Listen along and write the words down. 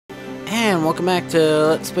And welcome back to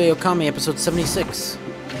Let's Play Okami, episode 76.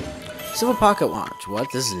 Civil Pocket Watch.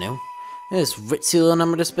 What? This is new. This serial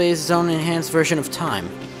number displays its own enhanced version of time.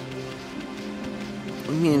 What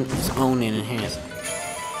do you mean its own and enhanced?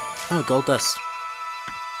 Oh, gold dust.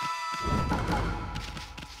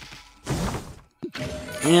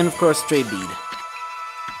 And of course, stray bead.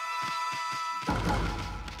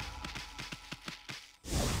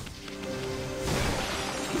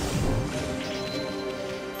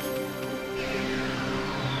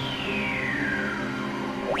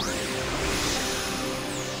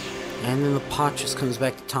 And then the pot just comes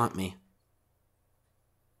back to taunt me.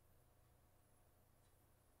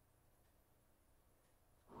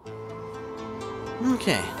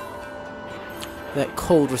 Okay. That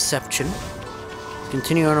cold reception.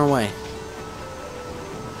 Continue on our way.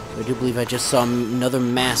 I do believe I just saw another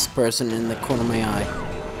masked person in the corner of my eye.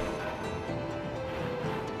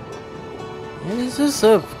 And is this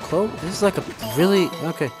a close? This is like a really...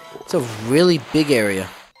 Okay. It's a really big area.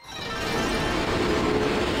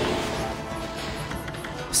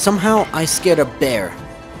 Somehow I scared a bear.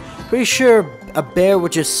 Pretty sure a bear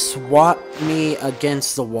would just swat me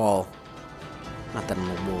against the wall. Not that I'm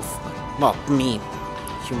a wolf, but... Well, me.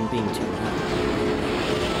 Human being too.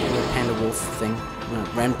 The panda wolf thing.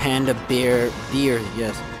 Ren panda bear...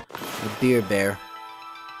 yes. A beer bear.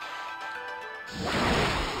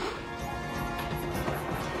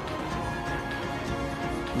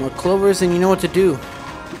 More clovers and you know what to do.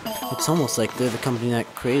 It's almost like they're the company that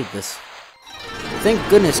created this. Thank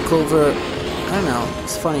goodness Clover, I don't know,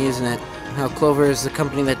 it's funny isn't it, how Clover is the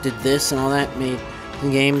company that did this and all that, made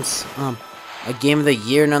the games, a game of the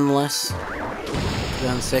year nonetheless,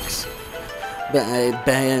 2006, but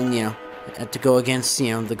you know, had to go against,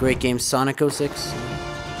 you know, the great game Sonic 06,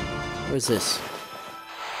 what is this?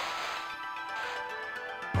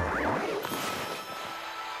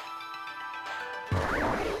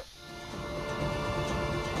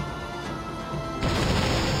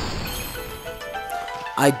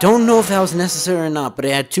 I don't know if that was necessary or not, but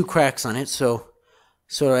it had 2 cracks on it, so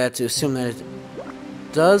I had to assume that it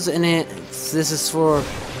does, and this is for,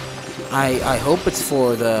 I hope it's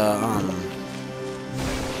for the,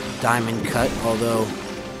 diamond cut, although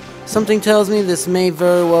something tells me this may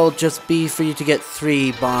very well just be for you to get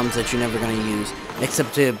 3 bombs that you're never going to use,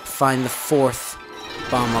 except to find the 4th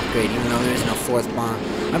bomb upgrade, even though there is no 4th bomb.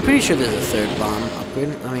 I'm pretty sure there's a 3rd bomb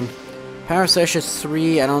upgrade, I mean... Power Slash is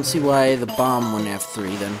 3, I don't see why the bomb wouldn't have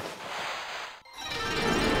 3 then.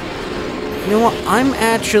 You know what, I'm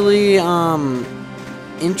actually,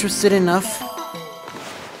 interested enough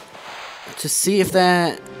to see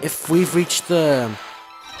if we've reached the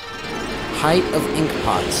height of ink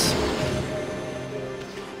pots.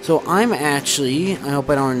 So I'm actually, I hope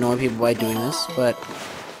I don't annoy people by doing this, but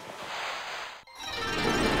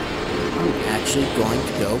I'm actually going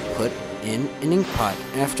to go put in an ink pot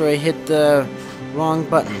after I hit the wrong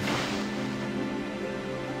button.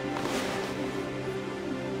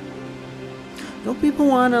 Don't people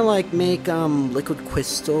want to like make liquid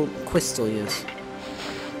crystal yes.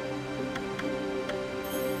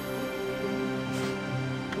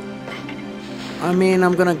 I mean,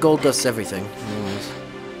 I'm gonna gold dust everything anyways.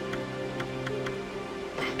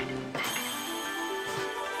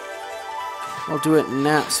 I'll do it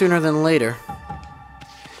now sooner than later.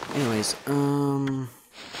 Anyways, you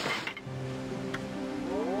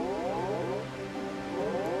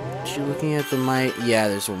looking at the mic? Yeah,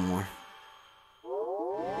 there's one more.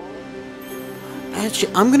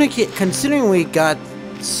 Actually, I'm gonna get, considering we got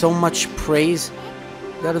so much praise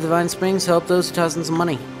out of Divine Springs, help those who toss in some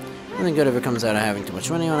money. Nothing good ever comes out of having too much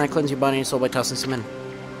money when I cleanse your body and soul by tossing some in.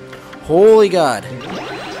 Holy God.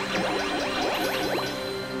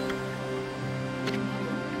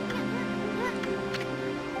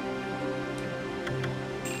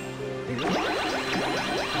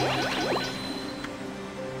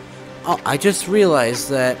 Oh, I just realized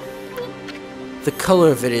that the color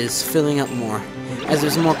of it is filling up more, as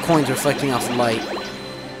there's more coins reflecting off light.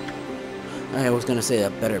 I was gonna say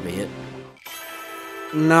that better be it.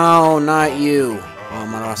 No, not you. Oh,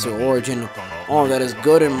 Marasu origin, all that is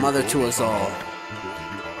good and mother to us all.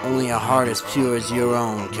 Only a heart as pure as your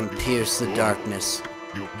own can pierce the darkness.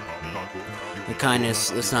 The kindness,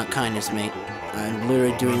 that's not kindness, mate. I'm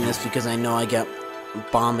literally doing this because I know I get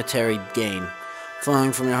bombetary gain.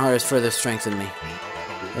 Flowing from your heart has further strengthened me.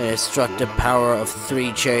 The destructive power of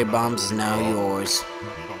 3 cherry bombs is now yours.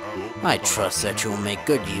 I trust that you will make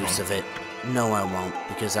good use of it. No, I won't,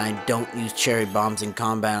 because I don't use cherry bombs in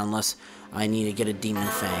combat unless I need to get a demon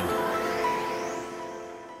fang.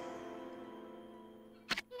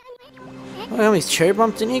 Oh, these cherry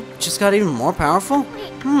bombs didn't just got even more powerful?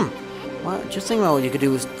 Well, just think about what you could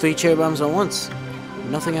do with 3 cherry bombs at once.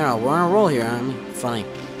 Nothing at all. We're on a roll here, aren't we? Funny.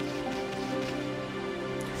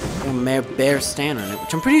 A bear stand on it,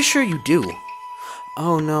 which I'm pretty sure you do.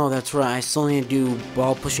 Oh no, that's right. I still need to do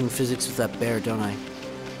ball pushing physics with that bear, don't I?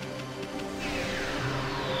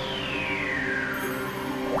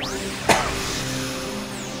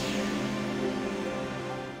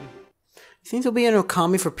 You think there'll be an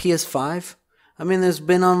Okami for PS5? I mean, there's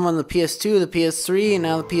been on the PS2, the PS3, and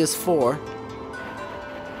now the PS4.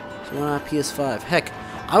 So why not PS5? Heck,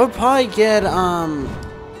 I would probably get, yeah.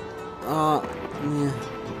 I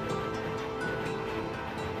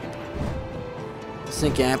was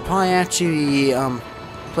thinking, I'd probably actually,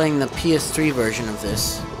 playing the PS3 version of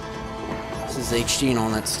this. This is HD and all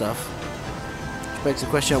that stuff. Which begs the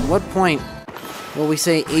question, at what point will we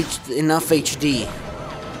say enough HD?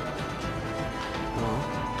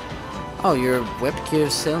 Oh, you're a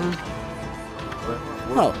webgear salesman?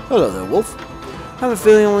 Oh, hello there, Wolf. I have a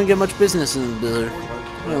feeling I won't get much business in the blizzard.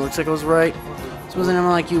 Well, looks like I was right. Suppose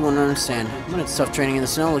anyone like you wouldn't understand. When it's tough training in the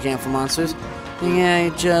snow looking out for monsters.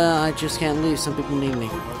 Yeah, I just can't leave. Some people need me.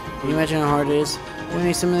 Can you imagine how hard it is? You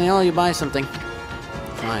need something else, you buy something.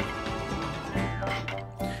 Fine.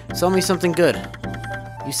 Sell me something good.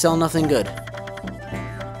 You sell nothing good.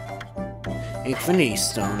 Infinity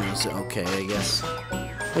stones. Okay, I guess.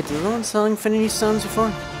 Wait, did anyone sell Infinity Stones before?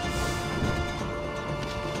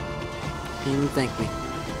 Didn't even thank me.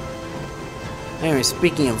 Anyway,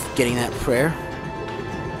 speaking of getting that prayer.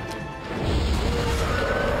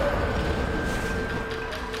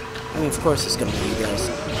 I mean, of course it's gonna be you guys.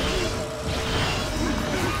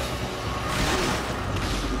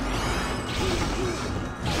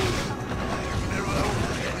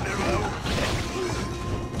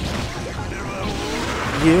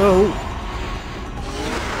 Yo!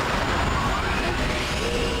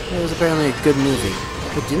 It was apparently a good movie.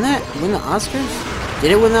 But didn't that win the Oscars?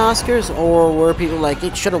 Did it win the Oscars? Or were people like,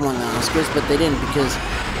 it should have won the Oscars, but they didn't because,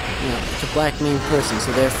 you know, it's a black main person,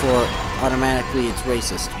 so therefore, automatically it's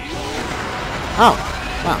racist. Oh!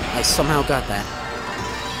 Wow, I somehow got that.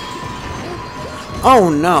 Oh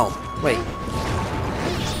no! Wait.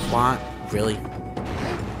 What? Really?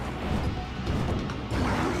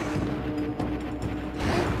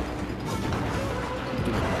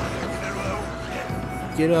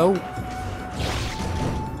 Get out.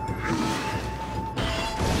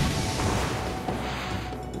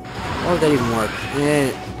 How would that even work?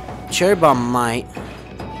 Yeah, Cherry Bomb might.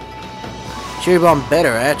 Cherry Bomb better,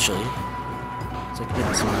 actually. It's like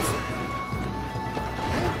getting smart.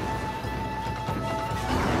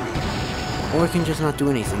 Or we can just not do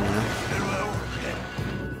anything, you know?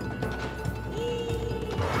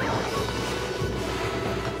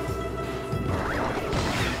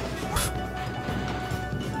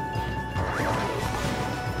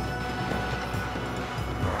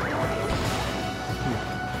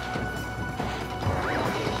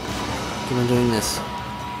 I'm doing this.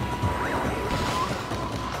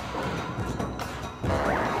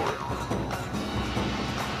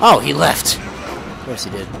 Oh, he left! Of course he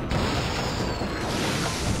did. Didn't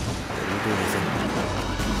do anything.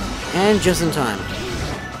 And just in time.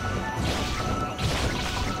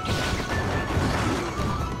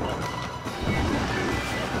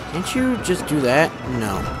 Can't you just do that?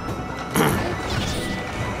 No.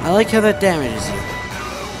 I like how that damages you.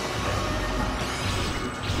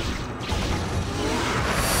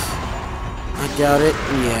 I doubt it.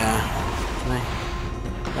 Yeah.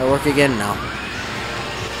 Can that work again? No.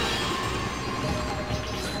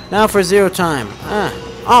 Now for 0 time. Ah.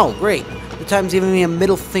 Oh, great. The time's giving me a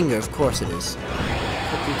middle finger. Of course it is.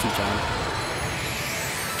 Fuck you, time.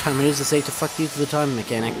 Time it is to say to fuck you to the time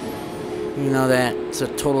mechanic. Even though that's a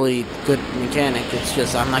totally good mechanic, it's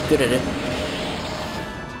just I'm not good at it.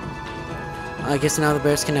 I guess now the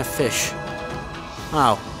bears can have fish.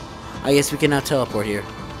 Oh. I guess we can now teleport here.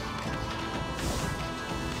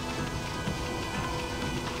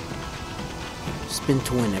 Spin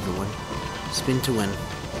to win, everyone. Spin to win.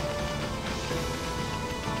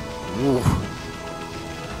 Ooh.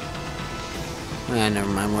 Ah, never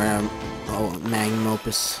mind. We're at magnum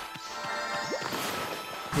opus.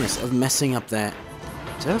 Yes, of messing up that.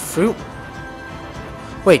 Is that a fruit?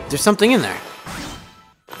 Wait, there's something in there.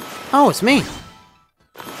 Oh, it's me.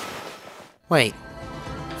 Wait.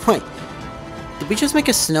 Wait. Did we just make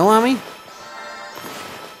a snow army?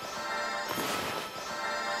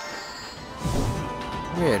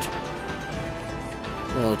 Weird.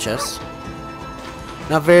 Little chest.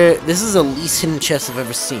 Not very. This is the least hidden chest I've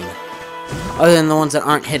ever seen. Other than the ones that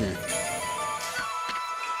aren't hidden.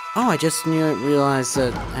 Oh, I just realized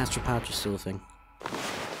that Astro Pouch is still a thing.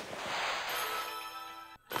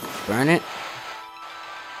 burn it?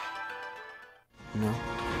 No.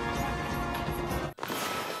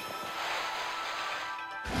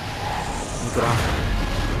 Look it off.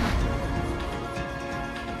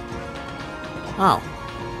 Oh.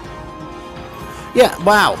 Yeah,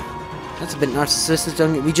 wow. That's a bit narcissistic,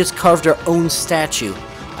 don't you? We just carved our own statue.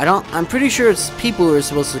 I'm pretty sure it's people who are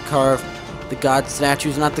supposed to carve the god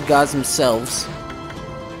statues, not the gods themselves.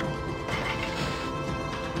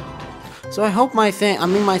 So I hope my thing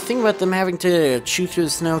about them having to chew through the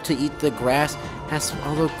snow to eat the grass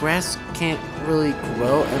although grass can't really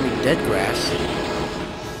grow, dead grass.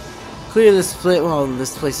 Clearly this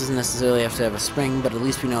place doesn't necessarily have to have a spring, but at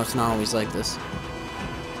least we know it's not always like this.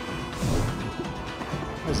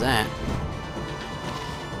 What was that?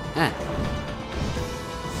 Ah.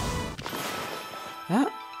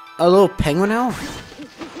 A little penguin owl?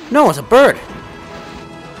 No, it's a bird!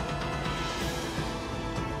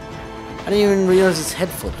 I didn't even realize its head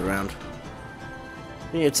flipped around.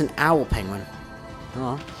 Yeah, it's an owl penguin.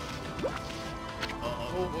 Hello.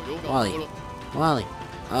 Wally. Wally.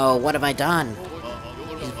 Oh, what have I done?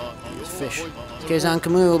 He's a fish. Kazan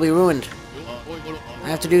Kamui will be ruined. I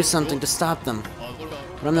have to do something to stop them.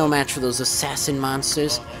 But I'm no match for those assassin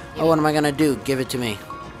monsters. Oh, what am I gonna do? Give it to me.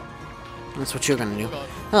 That's what you're gonna do.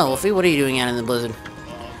 Hello, Wolfie. What are you doing out in the blizzard?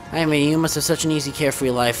 I mean, you must have such an easy,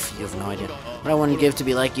 carefree life. You have no idea. What I wouldn't give to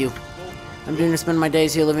be like you. I'm doomed to spend my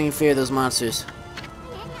days here living in fear of those monsters.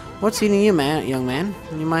 What's eating you, young man?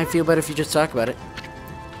 You might feel better if you just talk about it.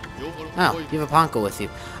 Oh, you have a Ponko with you.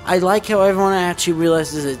 I like how everyone actually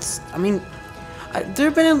realizes it's... there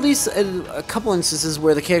have been at least a couple instances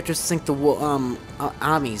where the characters think the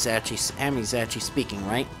Ami's actually speaking,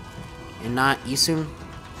 right? And not Isun.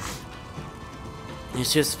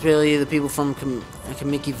 It's just really the people from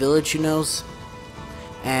Kamiki Village who knows.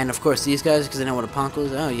 And of course these guys, because they know what a Ponko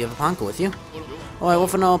is. Oh, you have a Ponko with you? Oh, I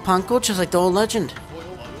often know a Ponko, just like the old legend.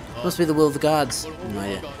 Must be the will of the gods. No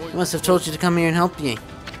idea. They must have told you to come here and help me.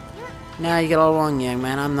 Nah, you get all wrong, young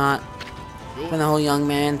man. I'm not. And the whole young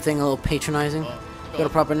man thing a little patronizing. Got a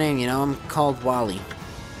proper name, you know. I'm called Wally.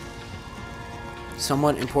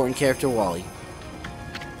 Somewhat important character, Wally.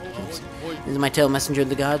 This is my tail messenger of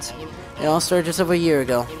the gods. It all started just over a year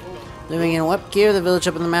ago. Living in Wepkir, the village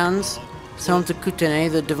up in the mountains. It's home to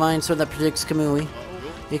Kutene, the divine sword that predicts Kamui.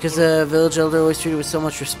 Because the village elder always treated it with so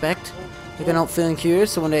much respect, I couldn't help feeling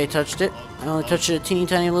curious, so one day I touched it. I only touched it a teeny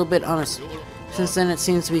tiny little bit, honest. Since then, it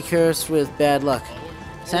seems to be cursed with bad luck.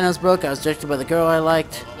 Sandals broke, I was rejected by the girl I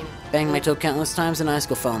liked. Banged my toe countless times, and an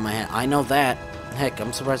icicle fell on my head. I know that. Heck,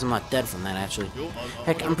 I'm surprised I'm not dead from that, actually.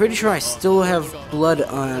 Heck, I'm pretty sure I still have blood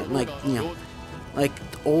on, like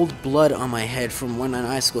old blood on my head from when an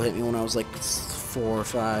icicle hit me when I was, 4 or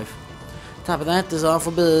 5. Top of that, this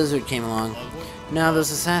awful blizzard came along. Now those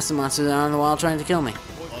assassin monsters are out in the wild trying to kill me.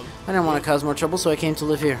 I didn't want to cause more trouble, so I came to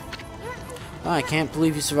live here. Oh, I can't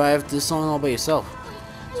believe you survived this long all by yourself.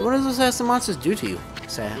 So what do those assassin monsters do to you?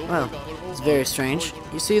 Well, it's very strange.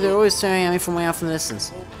 You see, they're always staring at me from way off in the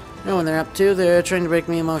distance. You know when they're up to, they're trying to break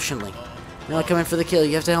me emotionally. They're coming for the kill.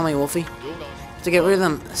 You have to help me, Wolfie. You have to get rid of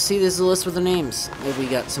them. See, there's a list with the names that we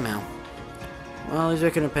got somehow. Well, these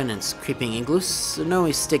record of penance. Creeping Igloo,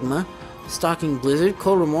 Snowy Stigma, Stalking Blizzard,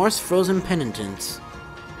 Cold Remorse, Frozen Penitence.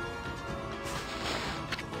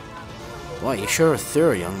 Boy, you sure are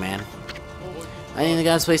thorough, young man. I think the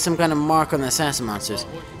gods place some kind of mark on the assassin monsters.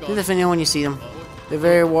 You'll definitely know when you see them. They're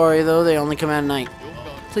very wary, though. They only come out at night.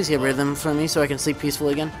 Please get rid of them from me so I can sleep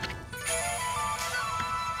peacefully again.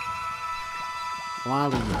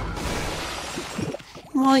 Wally.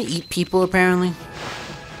 Wally eat people, apparently?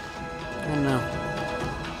 I don't know.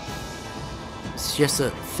 It's just a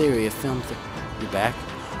theory, a film thing. You back?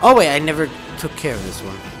 Oh, wait, I never took care of this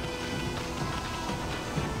one.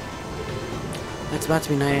 It's about to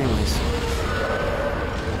be night anyways.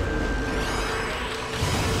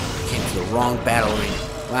 I came to the wrong battle ring.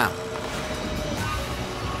 Wow.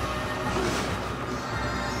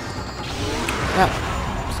 Oh,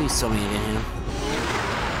 please tell me you didn't hit him.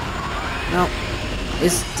 No.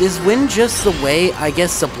 Is wind just the way, I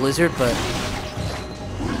guess, the blizzard, but...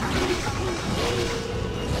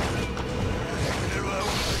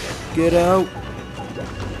 Get out.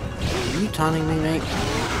 Are you taunting me, mate?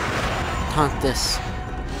 Taunt this.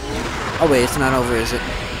 Oh wait, it's not over, is it?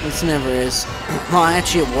 It never is. Well,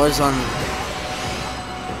 actually it was on...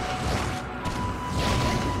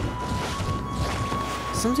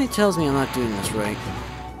 Something tells me I'm not doing this right.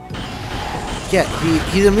 Yeah,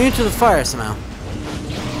 he's immune to the fire somehow.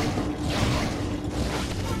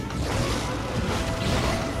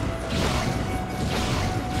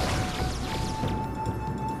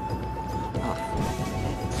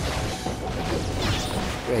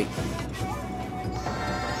 Great.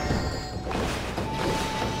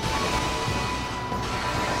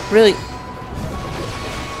 Really?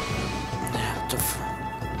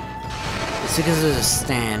 It's because there's a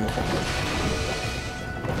stand.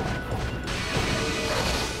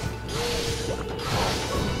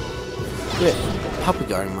 Yeah, puppy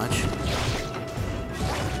guarding much.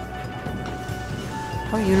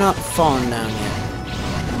 How are you not falling down yet?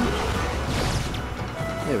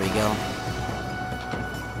 There we go.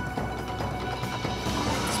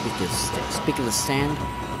 Speak of the stand.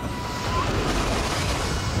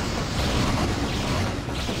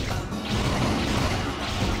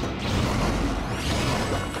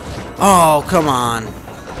 Oh, come on.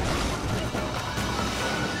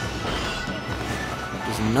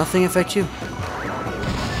 Does nothing affect you?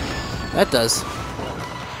 That does.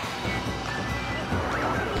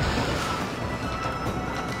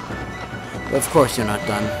 But of course you're not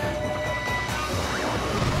done.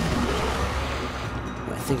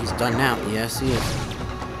 I think he's done now. Yes, he is.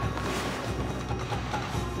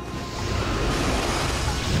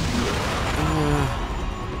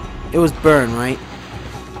 It was burn, right?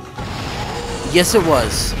 Yes, it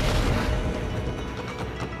was.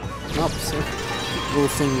 Oh, see? Little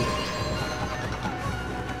thing.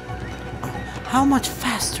 How much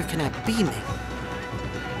faster can I be, man?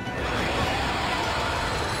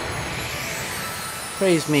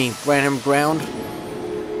 Praise me, random ground.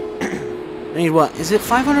 I need what? Is it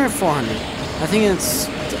 500 or 400? I think it's...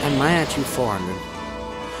 I might actually 400.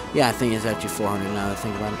 Yeah, I think it's actually 400 now that I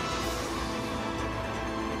think about it.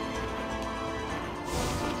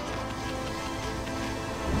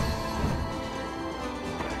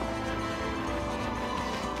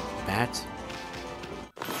 Bats?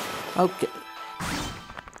 Okay.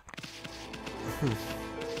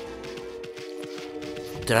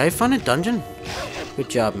 Did I find a dungeon? Good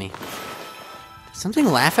job, me. Did something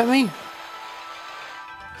laugh at me?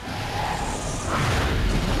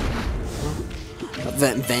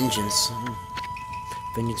 Vengeance.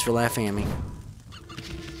 Vengeance for laughing at me.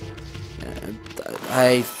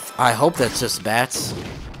 I hope that's just bats.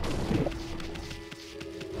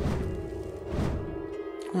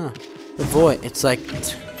 Huh. The void. It's like...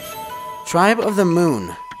 Tribe of the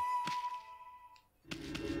Moon.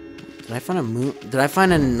 Did I find a moon? Did I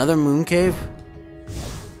find another moon cave?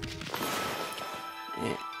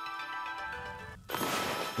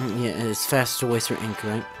 Yeah, it's faster waste for ink,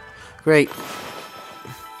 right? Great.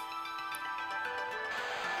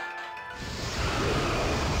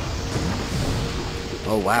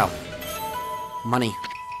 Oh, wow. Money.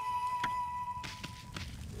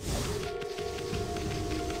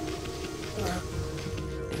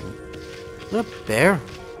 Is that a bear?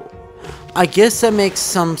 I guess that makes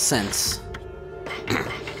some sense.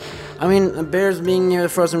 I mean, bears being near the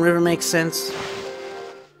frozen river makes sense.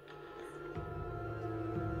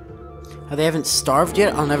 How they haven't starved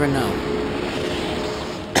yet? I'll never know.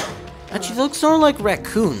 Actually, they look sort of like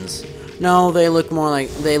raccoons. No, they look more like...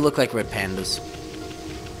 They look like red pandas.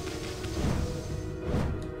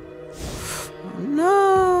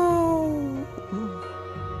 No!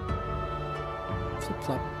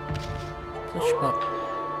 Flip-flop. Flish-flop.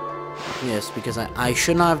 Yes, because I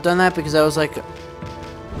should not have done that because I was like...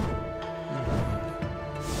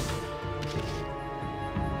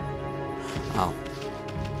 Oh.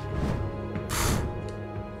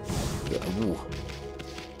 Ooh.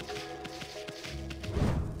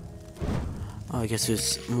 Oh, I guess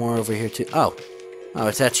there's more over here too. Oh. Oh,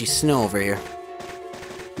 it's actually snow over here.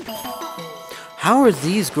 How are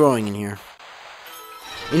these growing in here?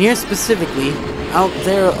 In here specifically, out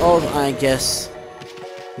there, all I guess...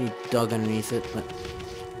 He dug underneath it, but...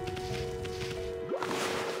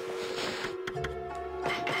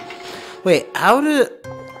 Wait, how do...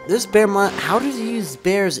 This bear... How do these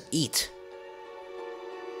bears eat?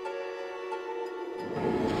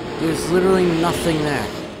 There's literally nothing there.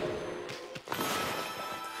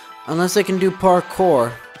 Unless I can do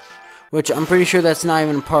parkour. Which I'm pretty sure that's not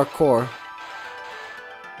even parkour.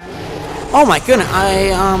 Oh my goodness,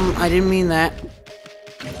 I didn't mean that.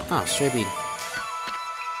 Oh, stray bead.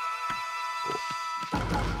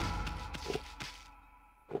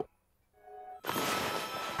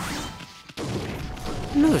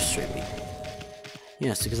 Another stray bead.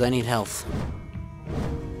 Yes, because I need health.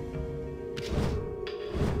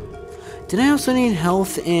 Did I also need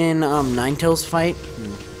health in Ninetales fight?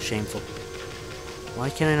 Shameful. Why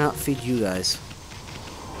can I not feed you guys?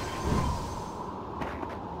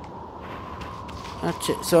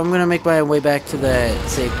 So I'm gonna make my way back to the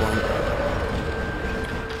save point.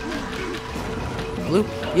 Blue?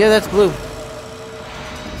 Yeah, that's blue.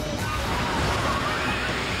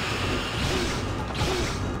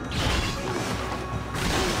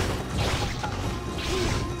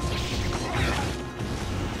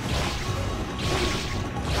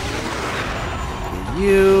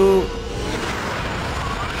 You.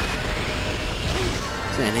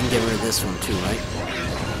 See, I didn't get rid of this one too, right?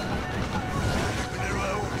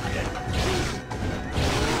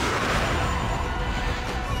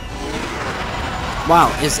 Wow,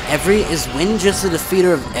 is wind just a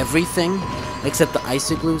defeater of everything except the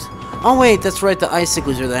icicles? Oh wait, that's right, the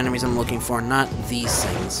icicles are the enemies I'm looking for, not these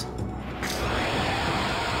things.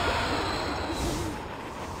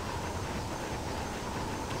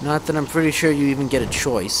 Not that I'm pretty sure you even get a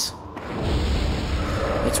choice.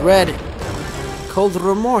 It's red. Cold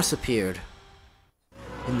remorse appeared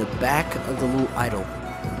in the back of the little idol.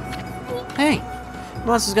 Hey, the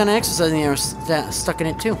monster's got an exercise in the air stuck in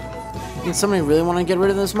it too. Means somebody really want to get rid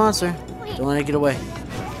of this monster. Don't let it get away.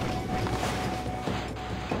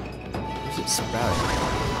 Where's it sprouting?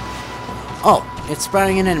 Oh, it's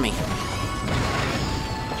sprouting an enemy.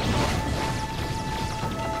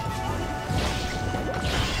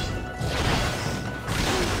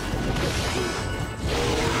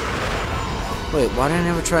 Wait, why did I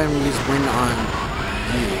never try and use wind on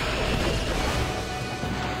you?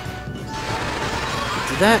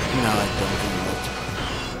 Did that? No, I don't think it worked.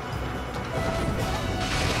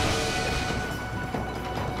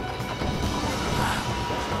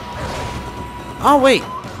 Oh, wait!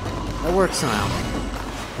 That works now.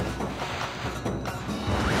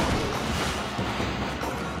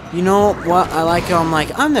 You know what? I like how I'm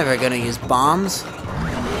like, I'm never gonna use bombs.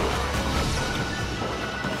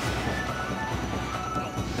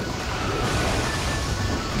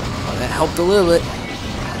 Helped a little bit.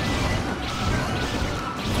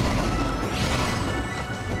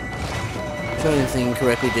 Tried anything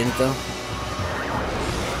incorrectly, didn't though?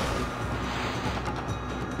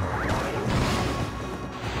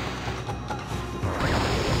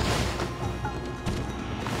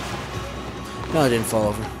 No, it didn't fall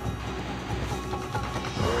over.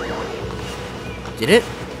 Did it?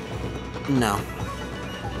 No.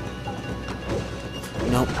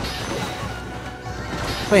 Nope.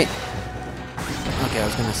 Wait. Okay, I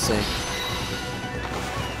was gonna say.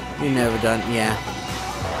 You're never done. Yeah.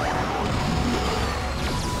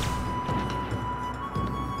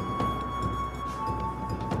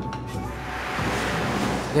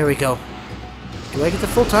 There we go. Do I get the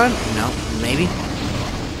full time? No. Maybe.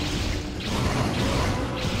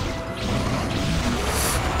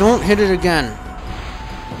 Don't hit it again.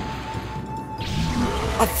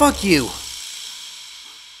 Oh, fuck you.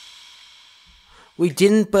 We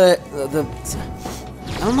didn't, but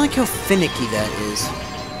I don't like how finicky that is.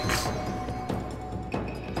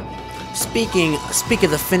 Speak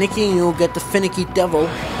of the finicky, you'll get the finicky devil,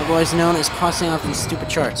 otherwise known as crossing off these stupid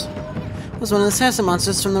charts. It was one of the assassin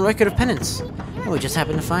monsters from the Record of Penance. Oh, we just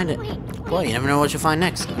happened to find it. Boy, you never know what you'll find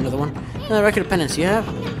next. Another one. Another Record of Penance, you have?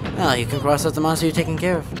 Well, you can cross out the monster you're taking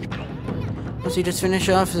care of. Once you just finish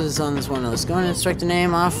off is on this one list. Go ahead and strike the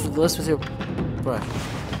name off the list with your brush.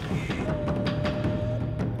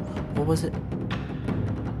 What was it?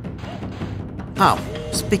 Oh,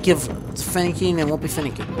 speak of finicky and it won't be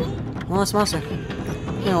finicky. One less monster.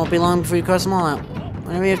 It won't be long before you cross them all out.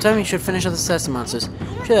 Whenever you have time, you should finish off the assassin monsters.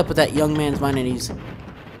 Shut up with that young man's mind at ease.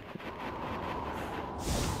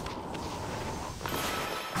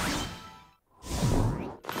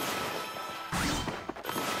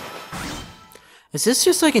 Is this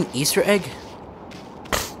just like an Easter egg?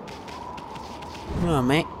 Oh,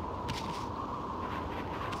 mate.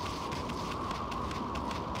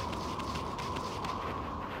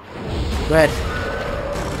 Red.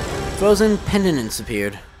 Frozen pendants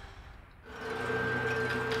appeared.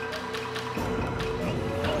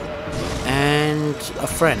 And a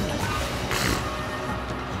friend.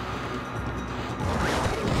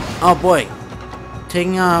 Oh boy.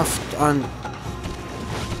 Taking off on...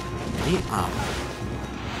 Oh.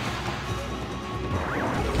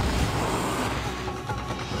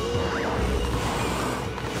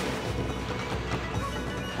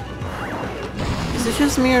 Is it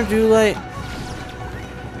just me or do like...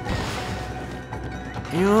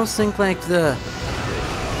 You almost think like the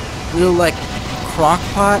little like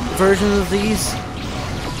crock-pot versions of these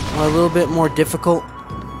are a little bit more difficult.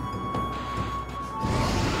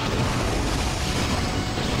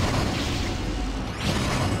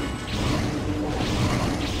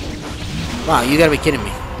 Wow, you gotta be kidding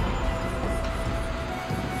me.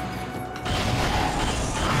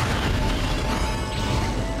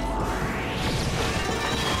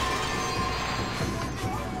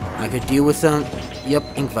 I could deal with them. Yep,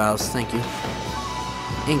 ink vials, thank you.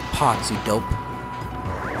 Ink pots, you dope.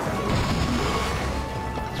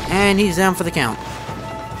 And he's down for the count.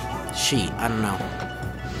 She, I don't know.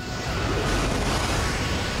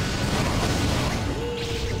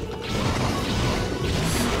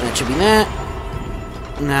 that should be that.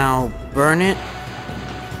 Now, burn it.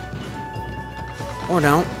 Or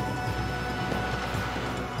don't.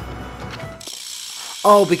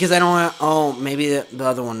 Oh, because I don't want... Oh, maybe the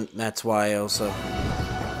other one. That's why also. Yep.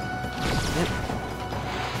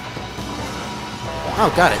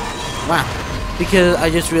 Oh, got it. Wow. Because I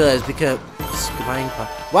just realized, because...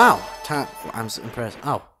 Wow. I'm impressed.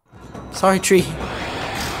 Oh. Sorry, tree.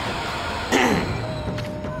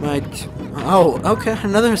 Oh, okay.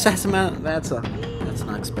 Another assassin mount. That's not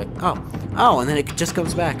expected. Oh, and then it just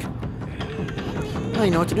comes back. Well,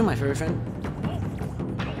 you know what to do, my furry friend.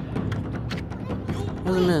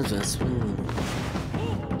 What's the business?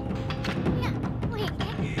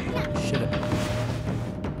 Shut up.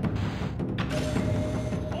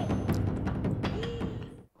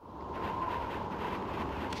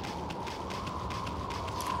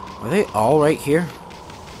 Are they all right here?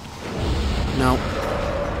 No.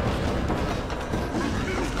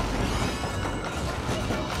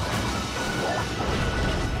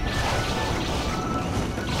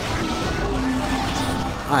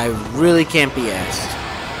 I really can't be asked.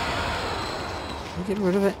 Can I get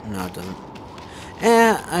rid of it? No, it doesn't.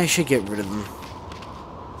 I should get rid of them.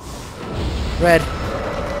 Red.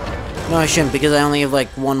 No, I shouldn't, because I only have like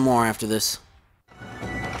one more after this.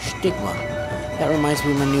 Stigma. That reminds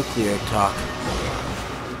me of my nuclear talk.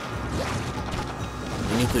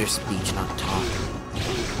 My nuclear speech, not talk.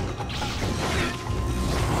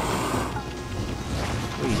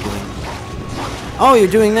 What are you doing? Oh, you're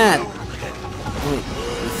doing that! Wait,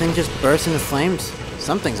 the thing just burst into flames?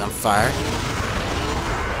 Something's on fire.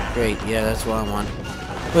 Great, yeah, that's what I want.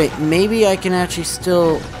 Wait, maybe I can actually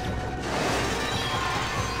still... No.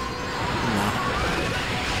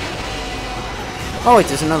 Oh wait,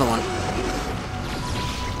 there's another one.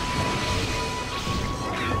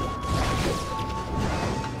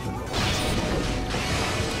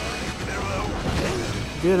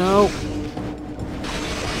 Get out.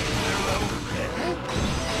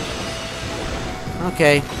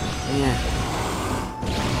 Okay. Yeah.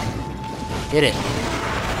 Hit it.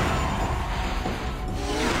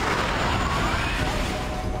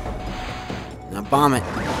 Now bomb it.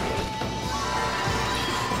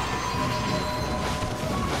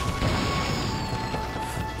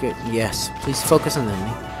 Good. Yes. Please focus on the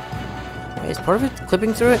enemy. Wait, is part of it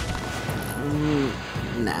clipping through it?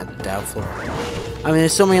 Nah, doubtful. I mean,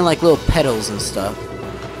 there's so many like little petals and stuff.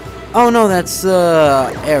 Oh no, that's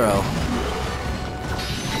the arrow.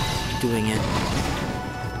 Doing it.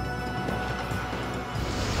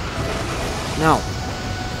 No.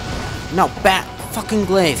 No, bat fucking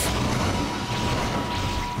glaive.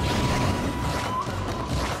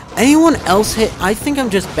 Anyone else hit? I think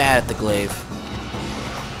I'm just bad at the glaive.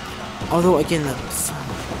 Although again, the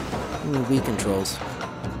Wii controls.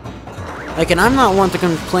 Like, and I'm not one to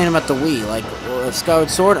complain about the Wii. Like, Skyward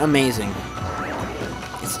Sword, amazing.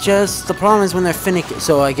 It's just the problem is when they're finicky.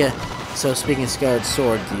 So I get. So speaking of Skyward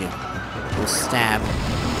Sword, you'll stab.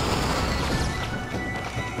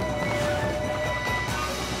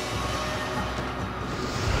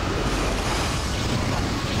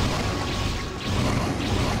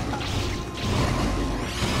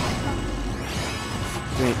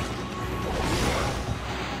 Great.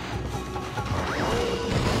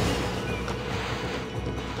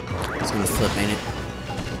 It's gonna flip, ain't it?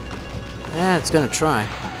 Yeah, it's gonna try.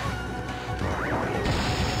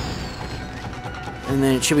 And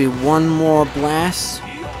then it should be one more blast.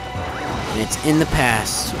 And it's in the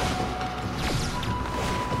past.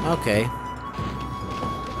 Okay.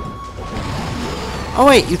 Oh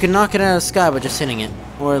wait, you can knock it out of the sky by just hitting it.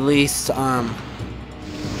 Or at least,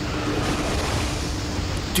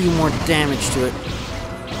 do more damage to it.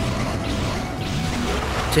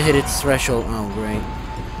 To hit its threshold. Oh, great.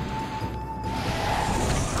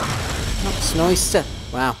 Oh, Snowy Step.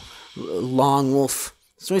 Wow. Long Wolf.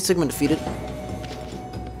 Snowy Sigma defeated.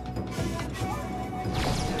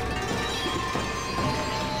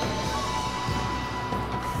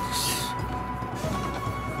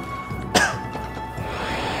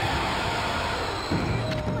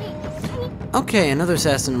 Okay, another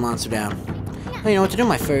assassin monster down. Now you know what to do,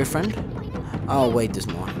 my furry friend. Oh, wait, there's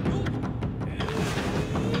more.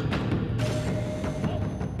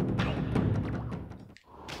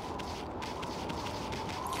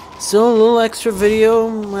 Still a little extra video.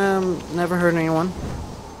 Never hurt anyone.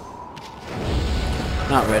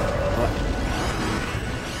 Not red. What?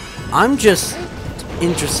 I'm just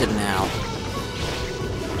interested now.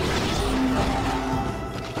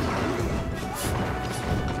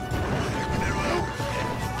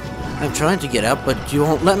 I'm trying to get out, but you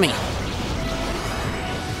won't let me.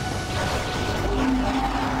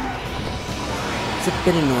 It's a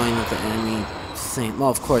bit annoying that the enemy thing...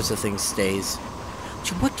 Well, of course the thing stays.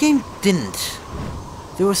 What game didn't?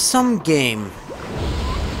 There was some game.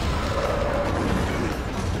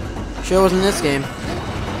 Sure wasn't this game.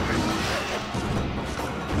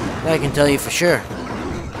 I can tell you for sure.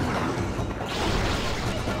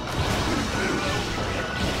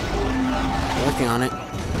 Working on it.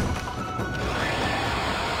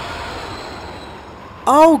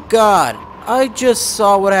 Oh god! I just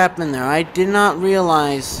saw what happened there. I did not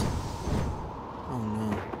realize. Oh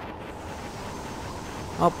no.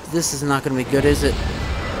 Oh, this is not going to be good, is it?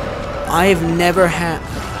 I've never had...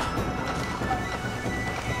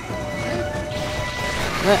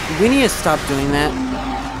 We need to stop doing that.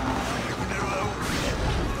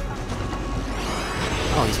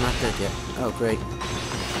 Oh, he's not dead yet. Oh, great.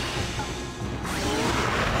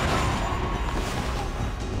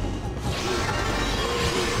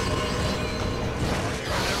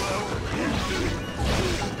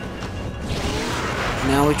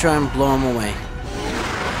 Now we try and blow him away.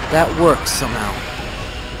 That works somehow.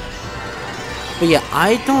 But yeah,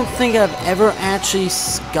 I don't think I've ever actually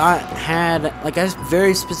like I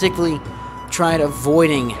very specifically tried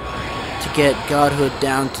avoiding to get Godhood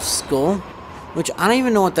down to Skull, which I don't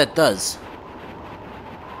even know what that does.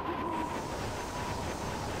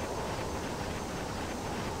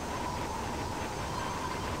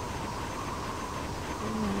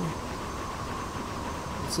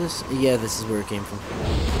 What's this? Yeah, this is where it came from.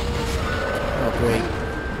 Oh, great.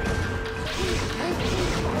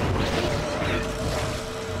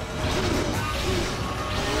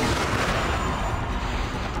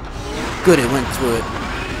 Good, it went through it.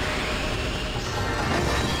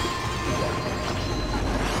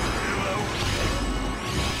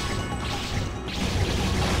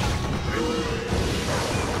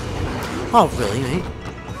 Oh, really, mate?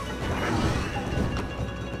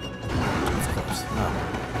 Of course. Oh.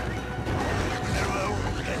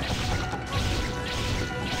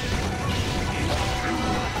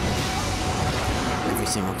 Every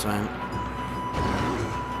single time.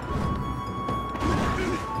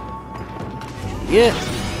 Yeah.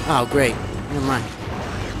 Oh, great. Never mind.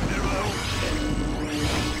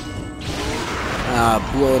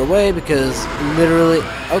 Blow it away because literally...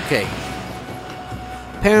 Okay.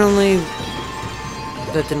 Apparently,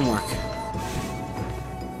 that didn't work.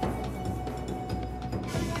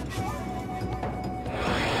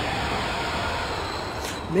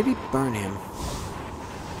 Maybe burn him.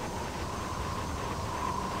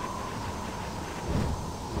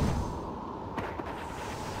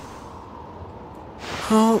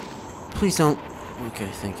 Oh, please don't. Okay,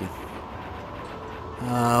 thank you.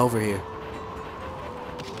 Over here.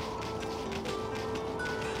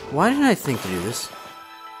 Why didn't I think to do this?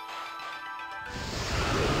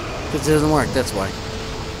 Because it doesn't work, that's why.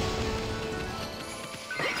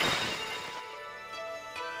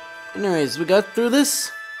 Anyways, we got through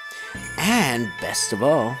this. And, best of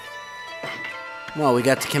all, well, we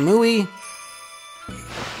got to Kamui.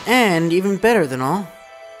 And, even better than all,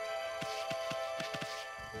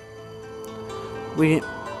 we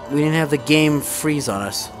didn't have the game freeze on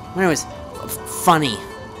us. Anyways, funny.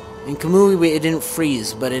 In Kamui, it didn't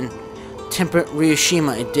freeze, but in Temperate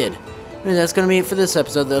Ryushima, it did. Anyway, that's gonna be it for this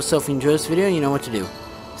episode, though. So if you enjoyed this video, you know what to do.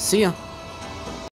 See ya!